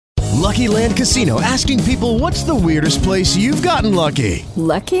Lucky Land Casino, asking people, what's the weirdest place you've gotten lucky?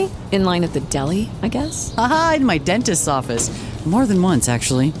 Lucky? In line at the deli, I guess? Aha, in my dentist's office. More than once,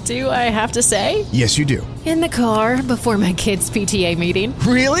 actually. Do I have to say? Yes, you do. In the car before my kids' PTA meeting.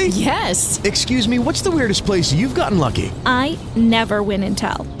 Really? Yes. Excuse me, what's the weirdest place you've gotten lucky? I never win and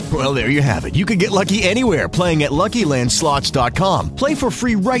tell. Well, there you have it. You can get lucky anywhere, playing at LuckyLandSlots.com. Play for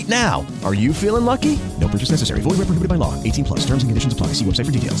free right now. Are you feeling lucky? No purchase necessary. Void where prohibited by law. 18 plus. Terms and conditions apply. See website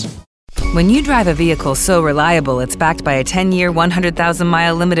for details. When you drive a vehicle so reliable it's backed by a 10-year,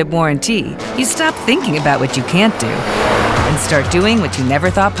 100,000-mile limited warranty, you stop thinking about what you can't do and start doing what you never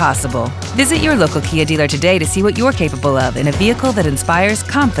thought possible. Visit your local Kia dealer today to see what you're capable of in a vehicle that inspires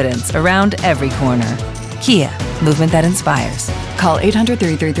confidence around every corner. Kia, movement that inspires. Call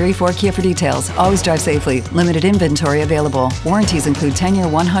 800-333-4KIA for details. Always drive safely. Limited inventory available. Warranties include 10-year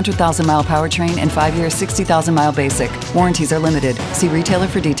 100,000-mile powertrain and 5-year 60,000-mile basic. Warranties are limited. See retailer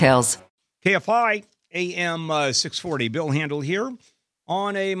for details. KFI, AM 640. Bill Handel here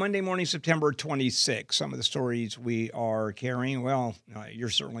on a Monday morning, September 26. Some of the stories we are carrying, well, you're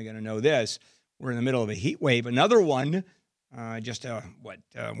certainly going to know this. We're in the middle of a heat wave. Another one,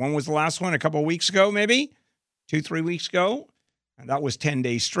 when was the last one? A couple of weeks ago, maybe? 2-3 weeks ago? And that was 10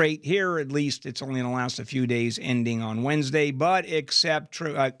 days straight. Here, at least, it's only going to last a few days, ending on Wednesday. But expect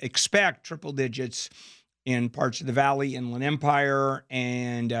triple digits in parts of the Valley, Inland Empire,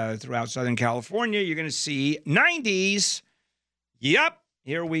 and throughout Southern California. You're going to see 90s. Yep,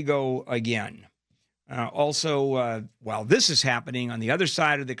 here we go again. Also, while this is happening on the other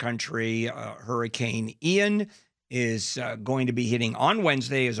side of the country, Hurricane Ian is going to be hitting on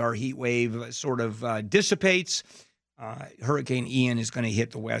Wednesday as our heat wave sort of dissipates. Hurricane Ian is going to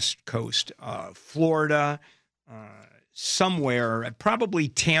hit the west coast of Florida. Somewhere, probably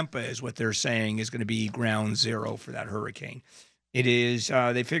Tampa is what they're saying is going to be ground zero for that hurricane. It is,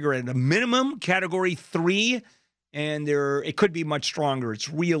 they figure at a minimum, Category 3, and it could be much stronger. It's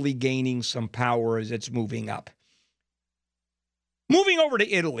really gaining some power as it's moving up. Moving over to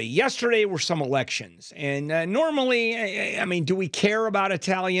Italy, yesterday were some elections, and normally, I mean, do we care about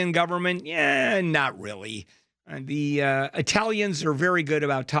Italian government? Yeah, not really. The Italians are very good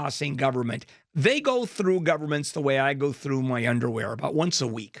about tossing government. They go through governments the way I go through my underwear, about once a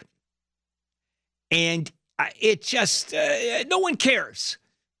week. And it just, no one cares.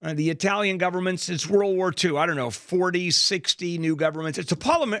 The Italian government since World War II, I don't know, 40, 60 new governments. It's a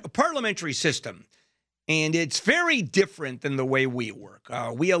parliamentary system. And it's very different than the way we work.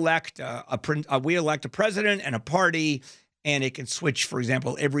 We elect a president and a party, and it can switch, for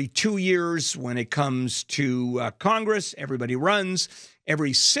example, every 2 years when it comes to Congress. Everybody runs.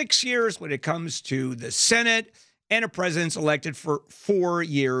 Every 6 years when it comes to the Senate, and a president's elected for 4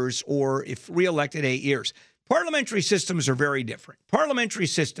 years, or if reelected, 8 years. Parliamentary systems are very different. Parliamentary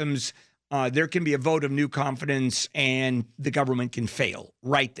systems, there can be a vote of new confidence, and the government can fail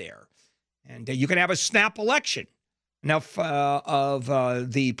right there. And you can have a snap election. Enough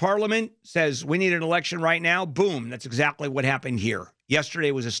of the parliament says we need an election right now. Boom. That's exactly what happened here.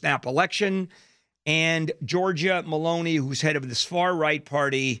 Yesterday was a snap election. And Giorgia Meloni, who's head of this far-right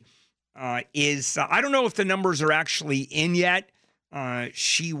party, is, I don't know if the numbers are actually in yet.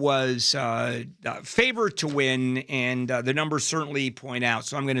 She was favored to win, and the numbers certainly point out.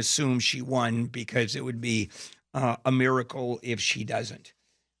 So I'm going to assume she won because it would be a miracle if she doesn't.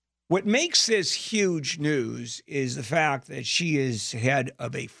 What makes this huge news is the fact that she is head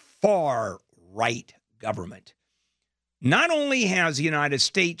of a far-right government. Not only has the United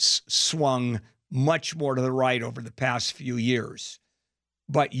States swung much more to the right over the past few years,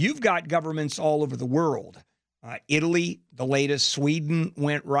 but you've got governments all over the world. Italy, the latest, Sweden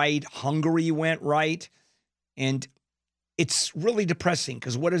went right, Hungary went right, and it's really depressing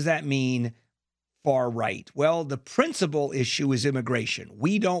because what does that mean, far right? Well, the principal issue is immigration.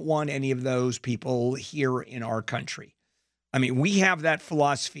 We don't want any of those people here in our country. I mean, we have that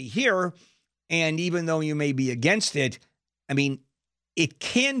philosophy here, and even though you may be against it, I mean, it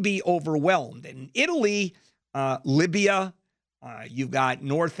can be overwhelmed. In Italy, Libya, you've got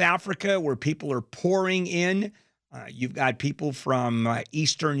North Africa where people are pouring in. You've got people from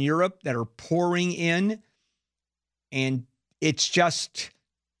Eastern Europe that are pouring in. And it's just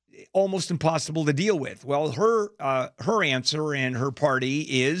almost impossible to deal with. Well, her answer and her party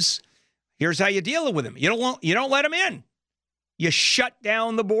is, here's how you deal with them. You don't let them in. You shut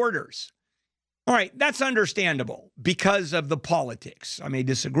down the borders. All right, that's understandable because of the politics. I may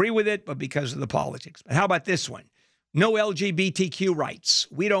disagree with it, but because of the politics. But how about this one? No LGBTQ rights.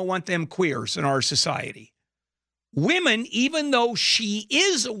 We don't want them queers in our society. Women, even though she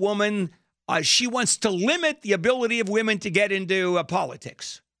is a woman, she wants to limit the ability of women to get into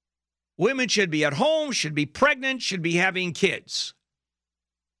politics. Women should be at home, should be pregnant, should be having kids.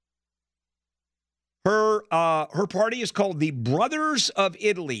 Her party is called the Brothers of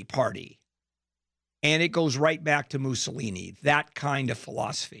Italy Party. And it goes right back to Mussolini, that kind of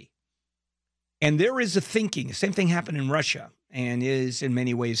philosophy. And there is a thinking, the same thing happened in Russia and is in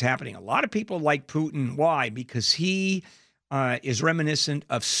many ways happening. A lot of people like Putin. Why? Because he is reminiscent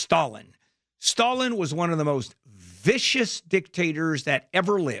of Stalin. Stalin was one of the most vicious dictators that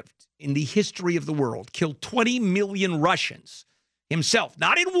ever lived in the history of the world. Killed 20 million Russians himself,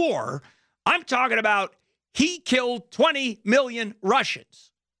 not in war. I'm talking about he killed 20 million Russians.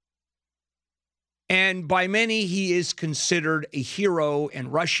 And by many, he is considered a hero,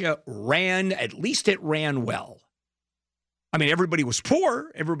 and Russia ran, at least it ran well. I mean, everybody was poor.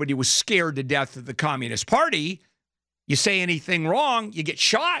 Everybody was scared to death of the Communist Party. You say anything wrong, you get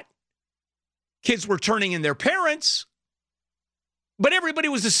shot. Kids were turning in their parents. But everybody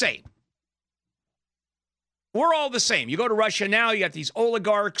was the same. We're all the same. You go to Russia now, you got these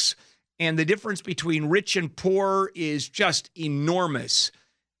oligarchs, and the difference between rich and poor is just enormous.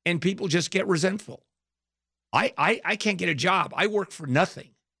 And people just get resentful. I can't get a job. I work for nothing.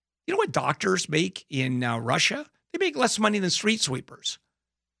 You know what doctors make in Russia? They make less money than street sweepers.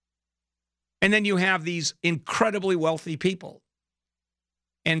 And then you have these incredibly wealthy people.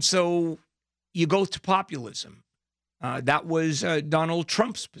 And so you go to populism. That was Donald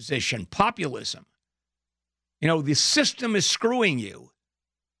Trump's position, populism. You know, the system is screwing you.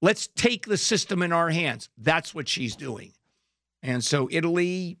 Let's take the system in our hands. That's what she's doing. And so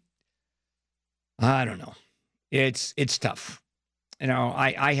Italy, I don't know. It's tough. You know,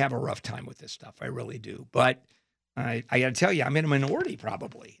 I have a rough time with this stuff. I really do. But I got to tell you, I'm in a minority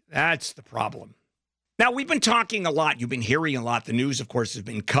probably. That's the problem. Now, we've been talking a lot. You've been hearing a lot. The news, of course, has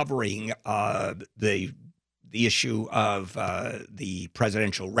been covering the issue of the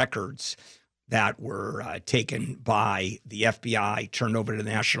presidential records that were taken by the FBI, turned over to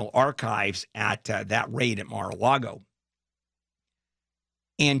the National Archives at that raid at Mar-a-Lago.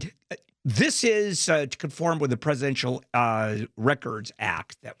 And this is to conform with the Presidential Records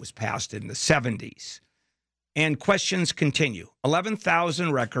Act that was passed in the 70s. And questions continue.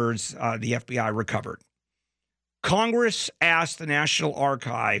 11,000 records the FBI recovered. Congress asked the National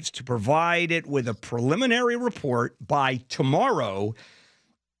Archives to provide it with a preliminary report by tomorrow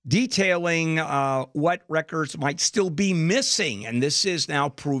detailing what records might still be missing. And this is now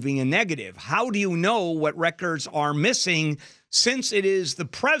proving a negative. How do you know what records are missing since it is the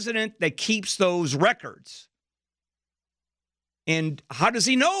president that keeps those records? And how does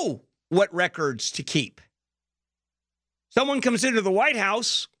he know what records to keep? Someone comes into the White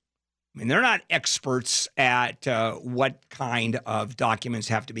House. I mean, they're not experts at what kind of documents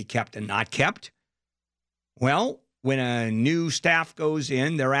have to be kept and not kept. Well, when a new staff goes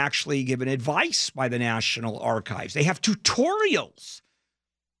in, they're actually given advice by the National Archives. They have tutorials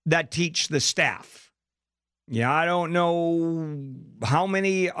that teach the staff. Yeah, I don't know how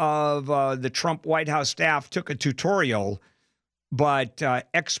many of the Trump White House staff took a tutorial, but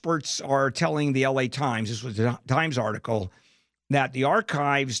experts are telling the LA Times, this was a Times article, that the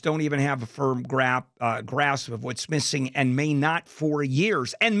archives don't even have a firm grasp of what's missing and may not for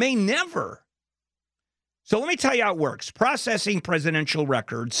years and may never. So let me tell you how it works. Processing presidential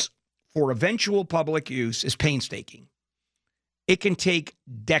records for eventual public use is painstaking. It can take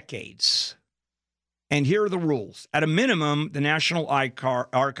decades. And here are the rules. At a minimum, the National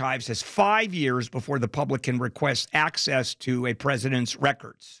Archives has 5 years before the public can request access to a president's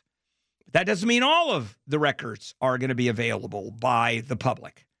records. But that doesn't mean all of the records are going to be available by the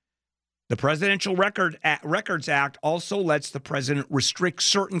public. The Presidential Records Act also lets the president restrict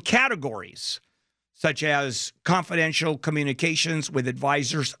certain categories, such as confidential communications with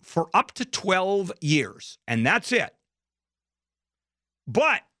advisors for up to 12 years. And that's it.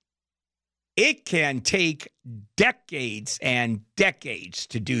 But it can take decades and decades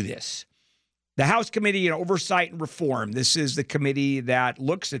to do this. The House Committee on Oversight and Reform, this is the committee that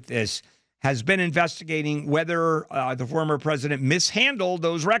looks at this, has been investigating whether the former president mishandled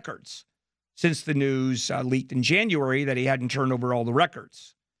those records since the news leaked in January that he hadn't turned over all the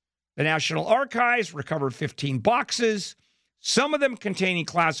records. The National Archives recovered 15 boxes, some of them containing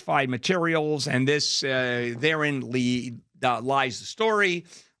classified materials, and this therein lies the story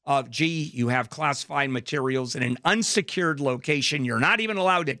of, gee, you have classified materials in an unsecured location. You're not even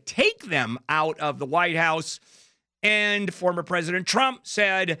allowed to take them out of the White House. And former President Trump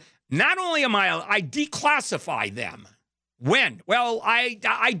said, not only am I declassify them. When? Well, I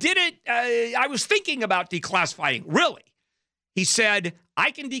did it. I was thinking about declassifying. Really? He said, I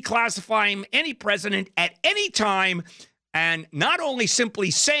can declassify him, any president at any time. And not only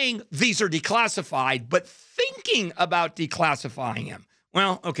simply saying these are declassified, but thinking about declassifying them.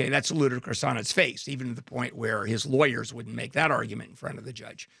 Well, okay, that's ludicrous on its face, even to the point where his lawyers wouldn't make that argument in front of the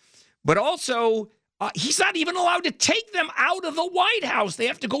judge. But also, he's not even allowed to take them out of the White House. They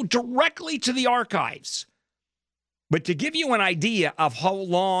have to go directly to the archives. But to give you an idea of how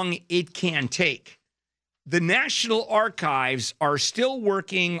long it can take, the National Archives are still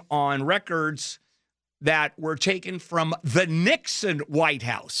working on records that were taken from the Nixon White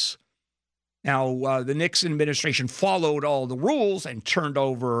House. Now, the Nixon administration followed all the rules and turned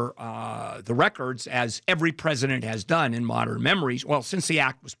over the records, as every president has done in modern memories, well, since the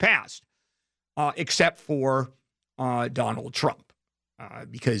act was passed, except for Donald Trump,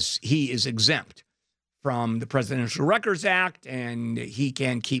 because he is exempt from the Presidential Records Act, and he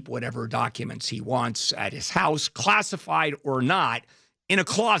can keep whatever documents he wants at his house, classified or not, in a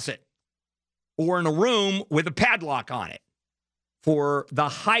closet or in a room with a padlock on it for the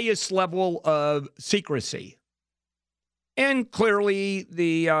highest level of secrecy. And clearly,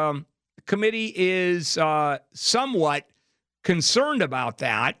 the committee is somewhat concerned about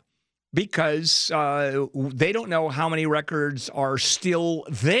that because they don't know how many records are still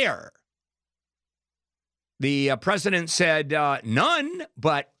there. The president said none,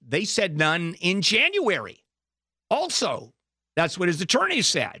 but they said none in January. Also, that's what his attorneys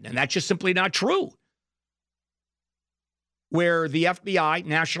said, and that's just simply not true. Where the FBI,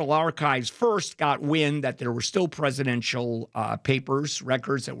 National Archives, first got wind that there were still presidential papers,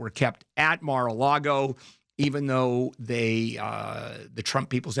 records that were kept at Mar-a-Lago, even though the Trump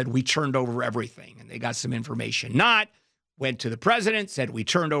people said, we turned over everything, and they got some information. Went to the president, said, we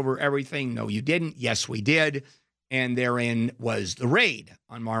turned over everything. No, you didn't. Yes, we did. And therein was the raid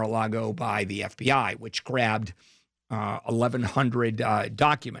on Mar-a-Lago by the FBI, which grabbed 1,100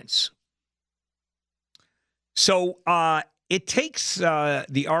 documents. So it takes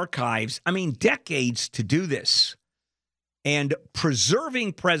the archives, decades to do this. And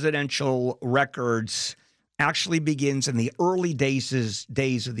preserving presidential records actually begins in the early days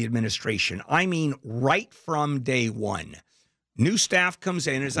of the administration. Right from day one. New staff comes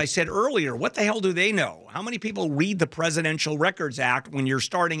in. As I said earlier, what the hell do they know? How many people read the Presidential Records Act when you're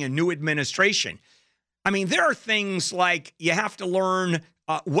starting a new administration? There are things like you have to learn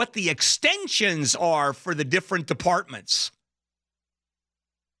what the extensions are for the different departments,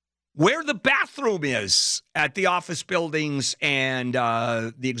 where the bathroom is at the office buildings and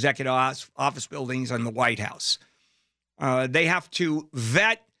the executive office buildings and the White House. They have to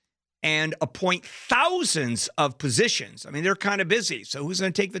vet and appoint thousands of positions. They're kind of busy. So who's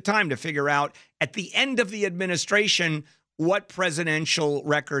going to take the time to figure out at the end of the administration what presidential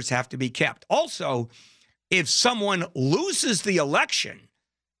records have to be kept? Also, if someone loses the election,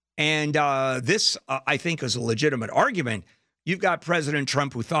 and this, I think, is a legitimate argument, you've got President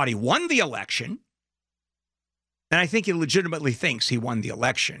Trump who thought he won the election, and I think he legitimately thinks he won the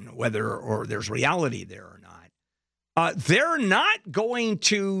election, whether or there's reality there or not. They're not going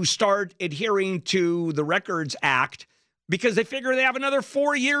to start adhering to the Records Act because they figure they have another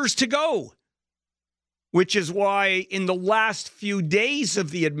 4 years to go, which is why in the last few days of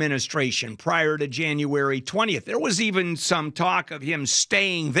the administration prior to January 20th, there was even some talk of him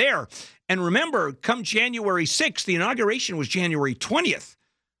staying there. And remember, come January 6th, the inauguration was January 20th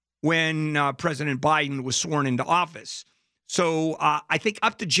when President Biden was sworn into office. So I think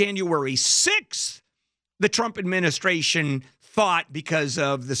up to January 6th, the Trump administration thought, because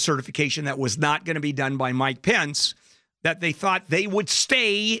of the certification that was not going to be done by Mike Pence, that they thought they would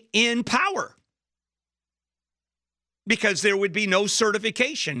stay in power because there would be no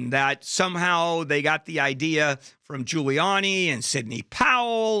certification, that somehow they got the idea from Giuliani and Sidney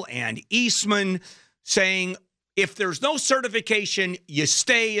Powell and Eastman saying, if there's no certification, you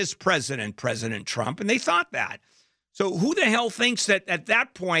stay as president, President Trump. And they thought that. So who the hell thinks that at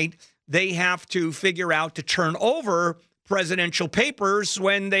that point they have to figure out to turn over presidential papers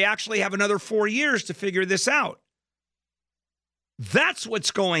when they actually have another 4 years to figure this out? That's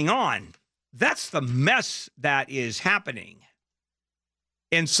what's going on. That's the mess that is happening.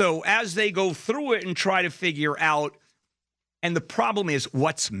 And so as they go through it and try to figure out, and the problem is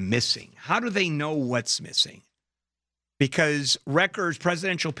what's missing. How do they know what's missing? Because records,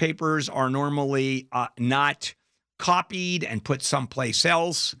 presidential papers are normally not copied and put someplace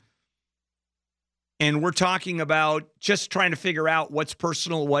else. And we're talking about just trying to figure out what's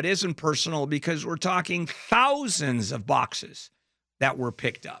personal, what isn't personal, because we're talking thousands of boxes that were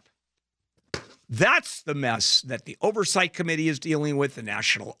picked up. That's the mess that the Oversight Committee is dealing with, the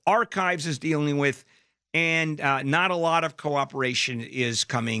National Archives is dealing with, and not a lot of cooperation is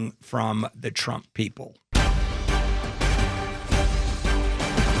coming from the Trump people.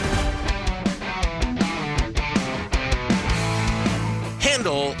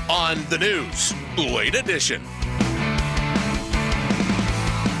 on the news, late edition.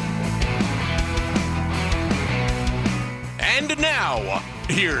 And now,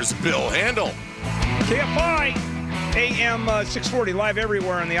 here's Bill Handel. KFI, AM 640, live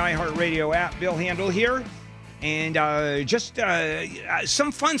everywhere on the iHeartRadio app. Bill Handel here. And just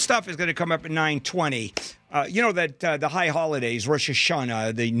some fun stuff is going to come up at 9:20. You know that the high holidays, Rosh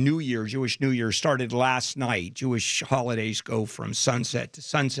Hashanah, the New Year, Jewish New Year, started last night. Jewish holidays go from sunset to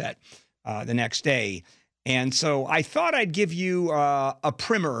sunset the next day. And so I thought I'd give you a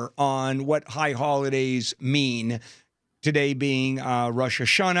primer on what high holidays mean, today being Rosh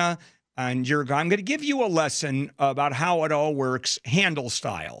Hashanah. And I'm going to give you a lesson about how it all works, Handel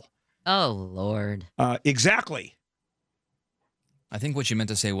style. Oh, Lord. Exactly. I think what you meant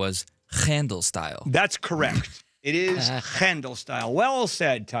to say was Handel style. That's correct. It is Handel style. Well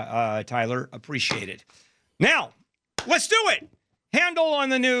said, Tyler. Appreciate it. Now, let's do it. Handel on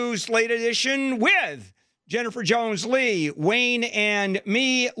the News, late edition with Jennifer Jones-Lee, Wayne, and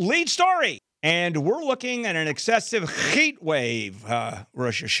me. Lead story. And we're looking at an excessive heat wave.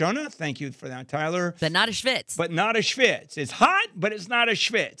 Rosh Hashanah. Thank you for that, Tyler. But not a schwitz. But not a schwitz. It's hot, but it's not a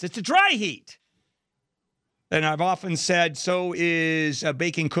schwitz. It's a dry heat. And I've often said, so is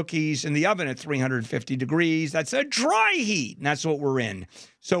baking cookies in the oven at 350 degrees. That's a dry heat, and that's what we're in.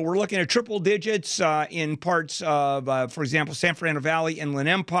 So we're looking at triple digits in parts of, for example, San Fernando Valley, Inland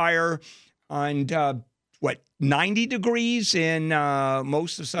Empire, and 90 degrees in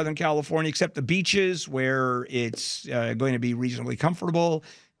most of Southern California, except the beaches where it's going to be reasonably comfortable.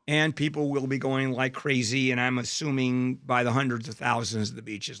 And people will be going like crazy, and I'm assuming by the hundreds of thousands of the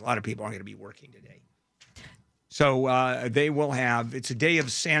beaches. A lot of people aren't going to be working today. So they will have, it's a day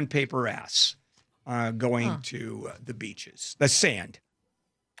of sandpaper ass going to the beaches. The sand.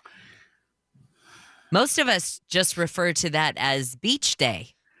 Most of us just refer to that as beach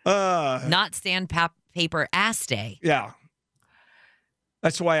day, not sandpaper ass day. Yeah.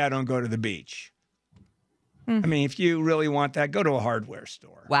 That's why I don't go to the beach. I mean, if you really want that, go to a hardware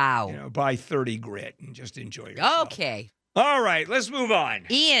store. Wow. You know, buy 30 grit and just enjoy yourself. Okay. All right, let's move on.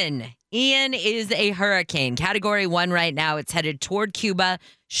 Ian is a hurricane. Category 1 right now. It's headed toward Cuba.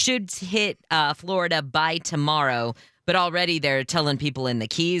 Should hit Florida by tomorrow. But already they're telling people in the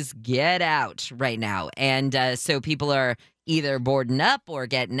Keys, get out right now. And so people are either boarding up or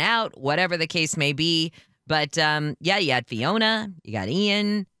getting out, whatever the case may be. But, yeah, you had Fiona, you got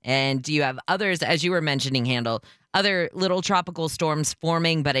Ian, and you have others, as you were mentioning, Handel, other little tropical storms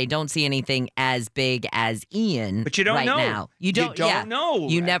forming, but I don't see anything as big as Ian. But you don't know. Now. You don't know.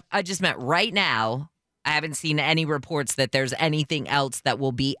 You never. I just meant right now. I haven't seen any reports that there's anything else that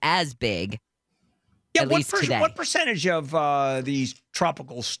will be as big. Yeah, at least today. What percentage of these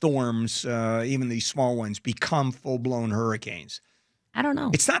tropical storms, even these small ones, become full-blown hurricanes? I don't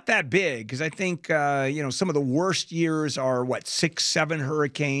know. It's not that big because I think, some of the worst years are, 6, 7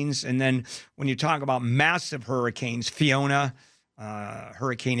 hurricanes. And then when you talk about massive hurricanes, Fiona,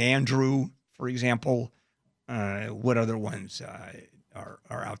 Hurricane Andrew, for example, what other ones are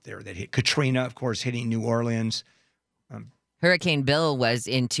out there that hit? Katrina, of course, hitting New Orleans. Hurricane Bill was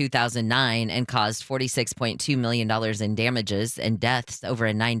in 2009 and caused $46.2 million in damages and deaths over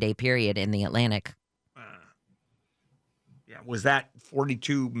a 9-day period in the Atlantic. Was that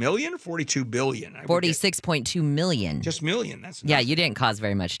 42 million or 42 billion? 46.2 million. Just million. That's yeah, you didn't cause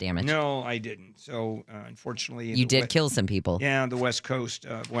very much damage. No, I didn't. So, unfortunately... You did kill some people. Yeah, the West Coast.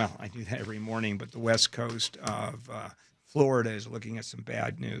 I do that every morning, but the West Coast of Florida is looking at some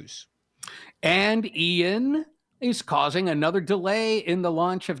bad news. And Ian is causing another delay in the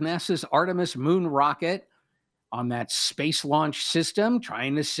launch of NASA's Artemis moon rocket on that space launch system,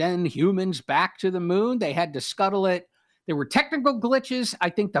 trying to send humans back to the moon. They had to scuttle it. There were technical glitches.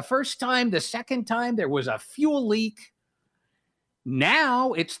 I think the first time, the second time, there was a fuel leak.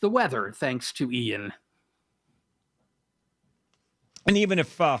 Now it's the weather, thanks to Ian. And even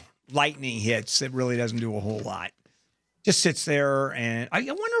if lightning hits, it really doesn't do a whole lot. Just sits there, and I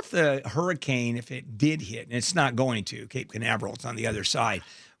wonder if the hurricane, if it did hit, and it's not going to, Cape Canaveral, it's on the other side.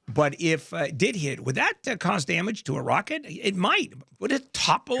 But if it did hit, would that cause damage to a rocket? It might. Would it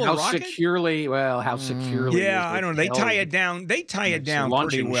topple a rocket? How securely? Yeah, I don't know. They tie it down. They tie it down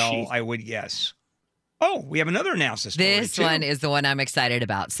pretty well, sheath. I would guess. Oh, we have another NASA story, This one is the one I'm excited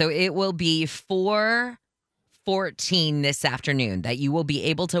about. So it will be 4:14 this afternoon that you will be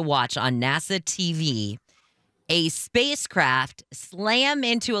able to watch on NASA TV a spacecraft slam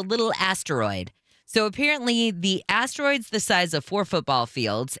into a little asteroid. So apparently the asteroid's the size of 4 football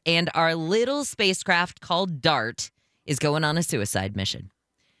fields, and our little spacecraft called DART is going on a suicide mission.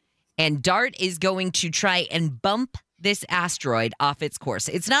 And DART is going to try and bump this asteroid off its course.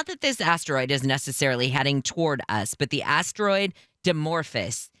 It's not that this asteroid is necessarily heading toward us, but the asteroid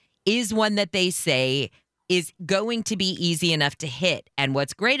Dimorphos is one that they say is going to be easy enough to hit. And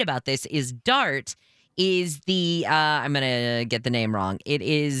what's great about this is DART is the, I'm going to get the name wrong. It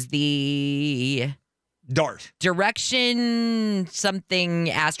is the DART. Direction something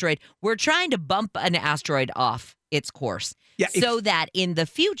asteroid. We're trying to bump an asteroid off its course. Yeah, so that in the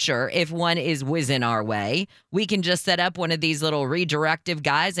future, if one is whizzing our way, we can just set up one of these little redirective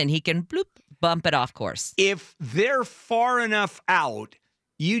guys and he can bloop, bump it off course. If they're far enough out,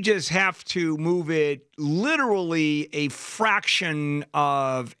 you just have to move it literally a fraction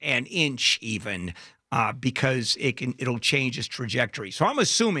of an inch even, because it'll change its trajectory. So I'm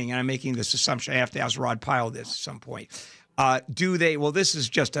assuming, and I'm making this assumption, I have to ask Rod Pyle this at some point. Well, this is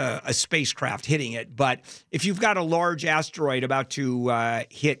just a spacecraft hitting it, but if you've got a large asteroid about to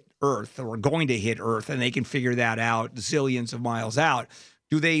hit Earth or going to hit Earth, and they can figure that out zillions of miles out,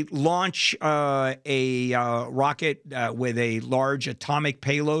 do they launch a rocket with a large atomic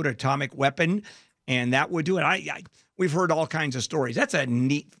payload, atomic weapon, and that would do it? We've heard all kinds of stories. That's a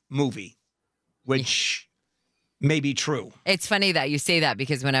neat movie, which may be true. It's funny that you say that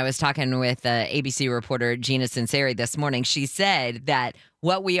because when I was talking with ABC reporter Gina Sinceri this morning, she said that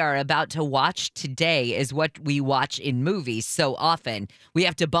what we are about to watch today is what we watch in movies so often. We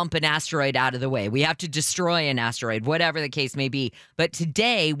have to bump an asteroid out of the way. We have to destroy an asteroid, whatever the case may be. But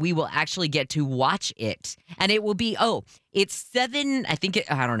today we will actually get to watch it. And it will be, it's 7,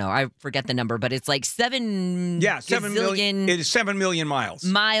 I don't know, I forget the number, but it's like 7 7 million. It is 7 million miles.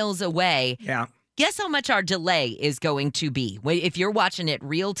 Miles away. Yeah. Guess how much our delay is going to be if you're watching it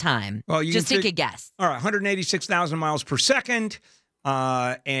real time. Well, you just take a guess. All right, 186,000 miles per second.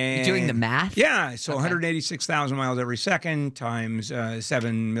 And you're doing the math? Yeah, so 186,000 miles every second times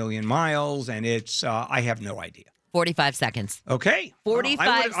 7 million miles, and it's I have no idea. 45 seconds. Okay.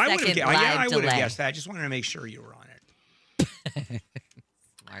 45 second live I would delay. have guessed that. I just wanted to make sure you were on it.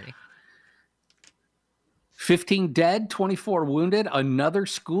 Marty. 15 dead, 24 wounded, another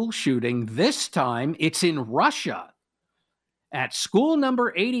school shooting. This time it's in Russia at school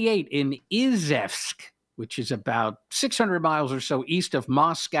number 88 in Izhevsk, which is about 600 miles or so east of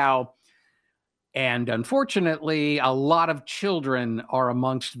Moscow. And unfortunately, a lot of children are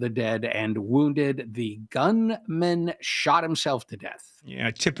amongst the dead and wounded. The gunman shot himself to death. Yeah,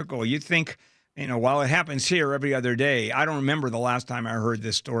 typical. You'd think, while it happens here every other day, I don't remember the last time I heard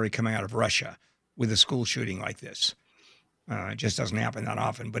this story coming out of Russia with a school shooting like this. It just doesn't happen that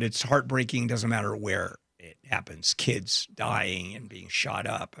often, but it's heartbreaking. Doesn't matter where it happens. Kids dying and being shot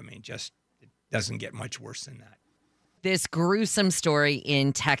up. It doesn't get much worse than that. This gruesome story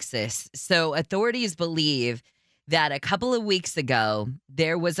in Texas. So authorities believe that a couple of weeks ago,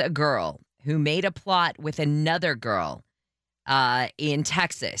 there was a girl who made a plot with another girl in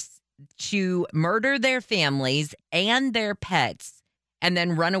Texas to murder their families and their pets and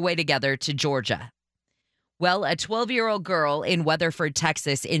then run away together to Georgia. Well, a 12-year-old girl in Weatherford,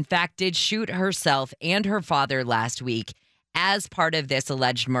 Texas, in fact, did shoot herself and her father last week as part of this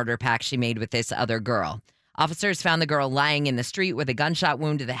alleged murder pact she made with this other girl. Officers found the girl lying in the street with a gunshot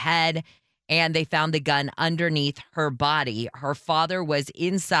wound to the head, and they found the gun underneath her body. Her father was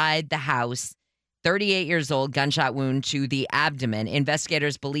inside the house, 38 years old, gunshot wound to the abdomen.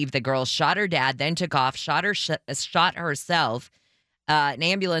 Investigators believe the girl shot her dad, then took off, shot herself. An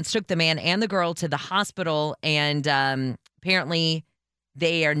ambulance took the man and the girl to the hospital, and apparently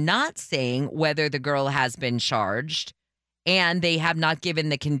they are not saying whether the girl has been charged, and they have not given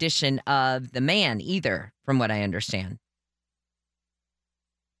the condition of the man either, from what I understand.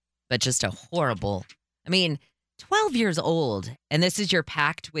 But just a horrible, 12 years old, and this is your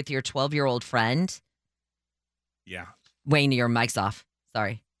pact with your 12-year-old friend? Yeah. Wayne, your mic's off.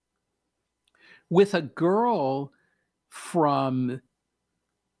 Sorry. With a girl from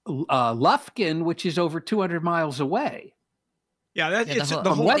Lufkin, which is over 200 miles away. Yeah, Did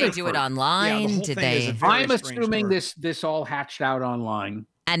they do it online? Yeah, Did they? I'm assuming this all hatched out online.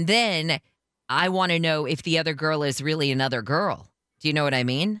 And then I want to know if the other girl is really another girl. Do you know what I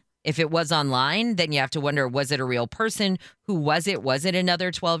mean? If it was online, then you have to wonder, was it a real person? Who was it? Was it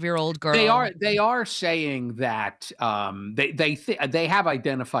another 12-year-old girl? They are saying that they have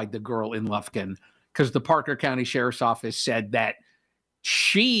identified the girl in Lufkin because the Parker County Sheriff's Office said that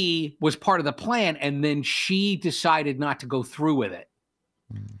she was part of the plan, and then she decided not to go through with it.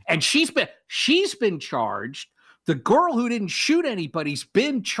 And she's been charged. The girl who didn't shoot anybody's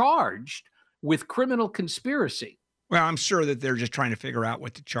been charged with criminal conspiracy. Well, I'm sure that they're just trying to figure out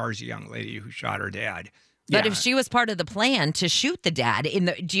what to charge the young lady who shot her dad. But if she was part of the plan to shoot the dad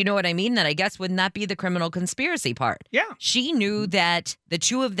do you know what I mean? Then I guess wouldn't that be the criminal conspiracy part? Yeah. She knew that the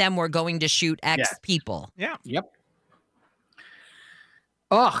two of them were going to shoot X people. Yeah. Yep.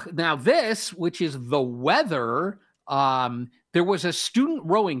 Now this, which is the weather, there was a student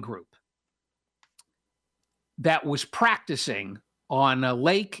rowing group that was practicing on a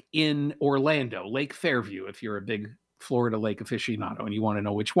lake in Orlando, Lake Fairview, if you're a big Florida lake aficionado and you want to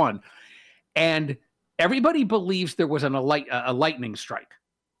know which one. And everybody believes there was a lightning strike.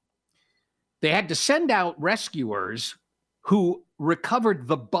 They had to send out rescuers who recovered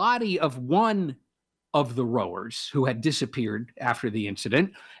the body of one of the rowers who had disappeared after the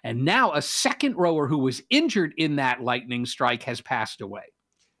incident. And now a second rower who was injured in that lightning strike has passed away.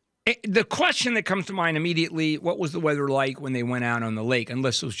 The question that comes to mind immediately, what was the weather like when they went out on the lake?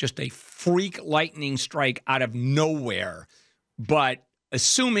 Unless it was just a freak lightning strike out of nowhere. But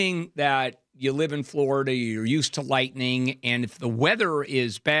assuming that you live in Florida, you're used to lightning, and if the weather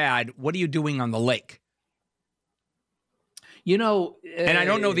is bad, what are you doing on the lake? You know... and I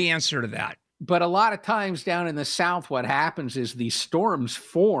don't know the answer to that. But a lot of times down in the South, what happens is these storms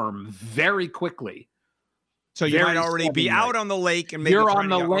form very quickly. So you might already be out on the lake, and maybe you're on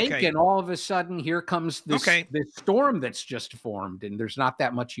the lake, and all of a sudden here comes this storm that's just formed, and there's not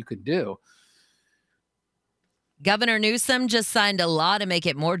that much you could do. Governor Newsom just signed a law to make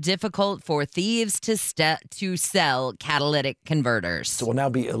it more difficult for thieves to sell catalytic converters. It will now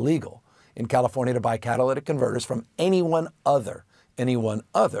be illegal in California to buy catalytic converters from anyone other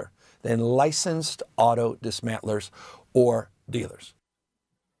than licensed auto dismantlers or dealers.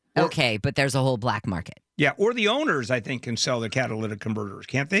 Okay, but there's a whole black market. Yeah, or the owners, I think, can sell the catalytic converters,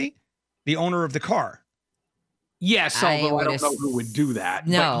 can't they? The owner of the car. Yes, although I don't know who would do that.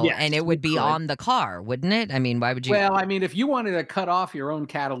 No, and it would be on the car, wouldn't it? I mean, why would you? Well, I mean, if you wanted to cut off your own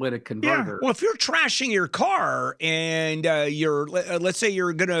catalytic converter. Yeah. Well, if you're trashing your car and let's say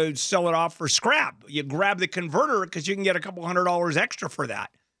you're going to sell it off for scrap, you grab the converter because you can get a couple $100 extra for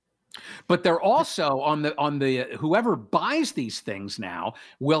that. But they're also on the whoever buys these things now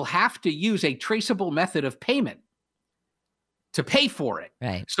will have to use a traceable method of payment to pay for it.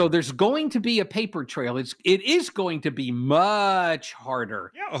 Right. So there's going to be a paper trail. It is going to be much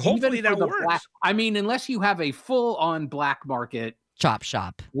harder. Yeah, hopefully that works. I mean, unless you have a full-on black market chop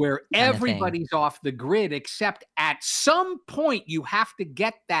shop where everybody's off the grid, except at some point you have to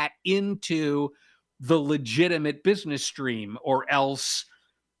get that into the legitimate business stream, or else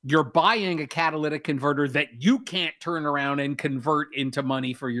you're buying a catalytic converter that you can't turn around and convert into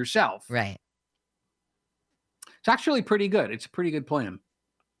money for yourself. Right. It's actually pretty good. It's a pretty good plan.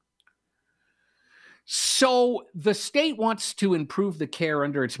 So the state wants to improve the care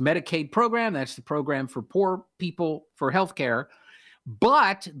under its Medicaid program. That's the program for poor people for healthcare.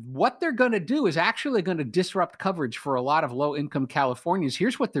 But what they're going to do is actually going to disrupt coverage for a lot of low-income Californians.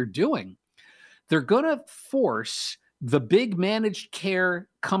 Here's what they're doing. They're going to force the big managed care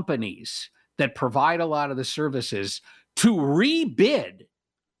companies that provide a lot of the services to rebid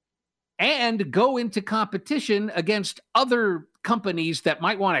and go into competition against other companies that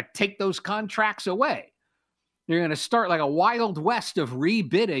might want to take those contracts away. You're going to start like a wild west of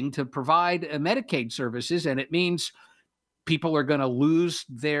rebidding to provide Medicaid services, and it means people are going to lose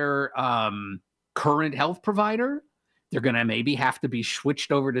their current health provider. They're going to maybe have to be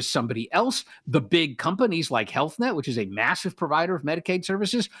switched over to somebody else. The big companies like Health Net, which is a massive provider of Medicaid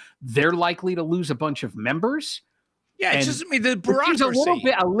services, they're likely to lose a bunch of members. Yeah, it's just the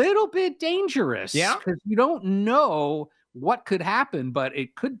bureaucracy. A little bit dangerous. Yeah, because you don't know what could happen, but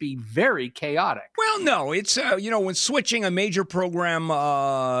it could be very chaotic. Well, no, it's when switching a major program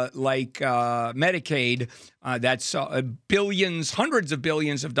like Medicaid, that's billions, hundreds of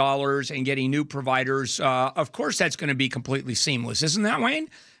billions of dollars, and getting new providers. Of course, that's going to be completely seamless, isn't that, Wayne?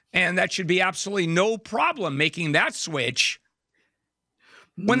 And that should be absolutely no problem making that switch.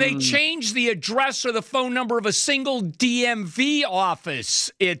 When they change the address or the phone number of a single DMV office,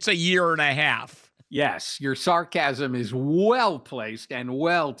 it's a year and a half. Yes, your sarcasm is well placed and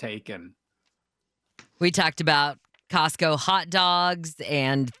well taken. We talked about Costco hot dogs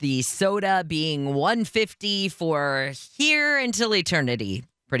and the soda being $1.50 for here until eternity,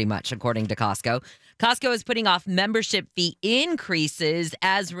 pretty much, according to Costco. Costco is putting off membership fee increases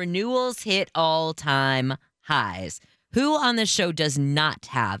as renewals hit all-time highs. Who on this show does not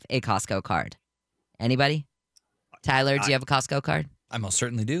have a Costco card? Anybody? Tyler, do you have a Costco card? I most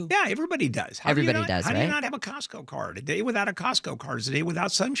certainly do. Yeah, everybody does. Everybody does, right? How do you not have a Costco card? A day without a Costco card is a day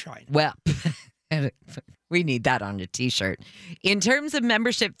without sunshine. Well, we need that on a T-shirt. In terms of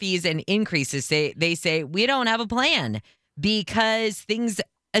membership fees and increases, they say we don't have a plan because things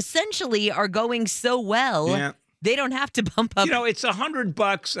essentially are going so well, they don't have to bump up. It's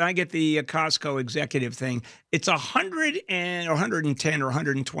 $100. I get the Costco executive thing. It's $100 or $110 or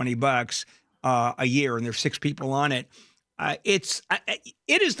 $120 a year, and there's 6 people on it. It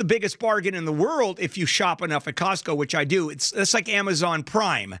is the biggest bargain in the world if you shop enough at Costco, which I do. It's like Amazon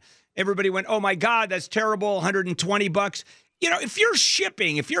Prime. Everybody went, oh my God, that's terrible, $120. If you're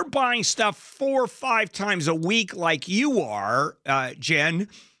shipping, if you're buying stuff 4 or 5 times a week like you are, Jen,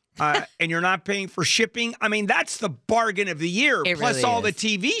 and you're not paying for shipping, I mean, that's the bargain of the year, plus really all is.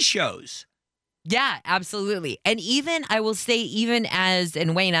 the TV shows. Yeah, absolutely. And even, I will say,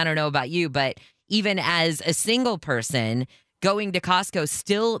 and Wayne, I don't know about you, but even as a single person, going to Costco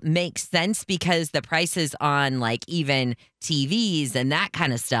still makes sense because the prices on like even TVs and that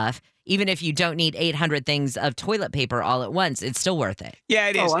kind of stuff, even if you don't need 800 things of toilet paper all at once, it's still worth it. Yeah,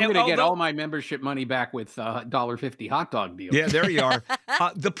 it is. I'm going to get all my membership money back with $1.50 hot dog deal. Yeah, there you are.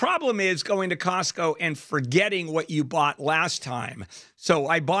 The problem is going to Costco and forgetting what you bought last time. So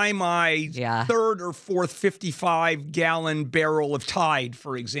I buy my third or fourth 55-gallon barrel of Tide,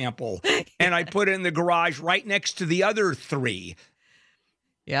 for example, and I put it in the garage right next to the other 3.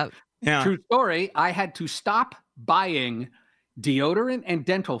 Yep. Yeah. True story. I had to stop buying deodorant and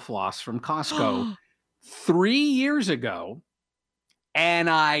dental floss from Costco 3 years ago, and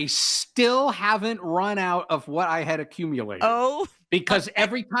I still haven't run out of what I had accumulated. Oh, because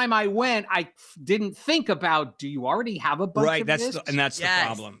every time I went, I didn't think about, do you already have a bunch of this? That's the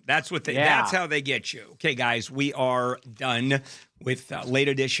problem. That's that's how they get you. Okay, guys, we are done with Late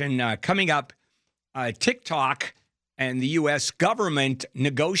Edition. Coming up, TikTok and the U.S. government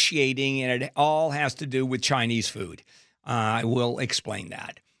negotiating, and it all has to do with Chinese food. I will explain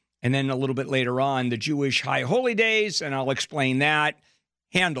that. And then a little bit later on, the Jewish High Holy Days, and I'll explain that,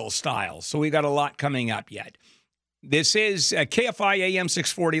 Handel style. So we got a lot coming up yet. This is KFI AM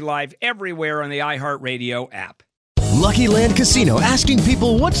 640 live everywhere on the iHeartRadio app. Lucky Land Casino, asking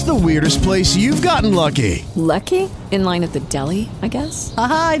people, what's the weirdest place you've gotten lucky? Lucky? In line at the deli, I guess?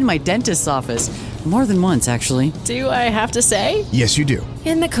 Aha, in my dentist's office. More than once, actually. Do I have to say? Yes, you do.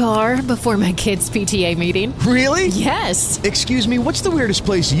 In the car before my kids' PTA meeting. Really? Yes. Excuse me, what's the weirdest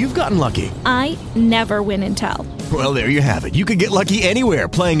place you've gotten lucky? I never win and tell. Well, there you have it. You can get lucky anywhere,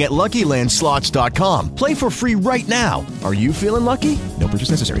 playing at LuckyLandSlots.com. Play for free right now. Are you feeling lucky? No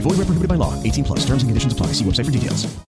purchase necessary. Void where prohibited by law. 18+. Terms and conditions apply. See website for details.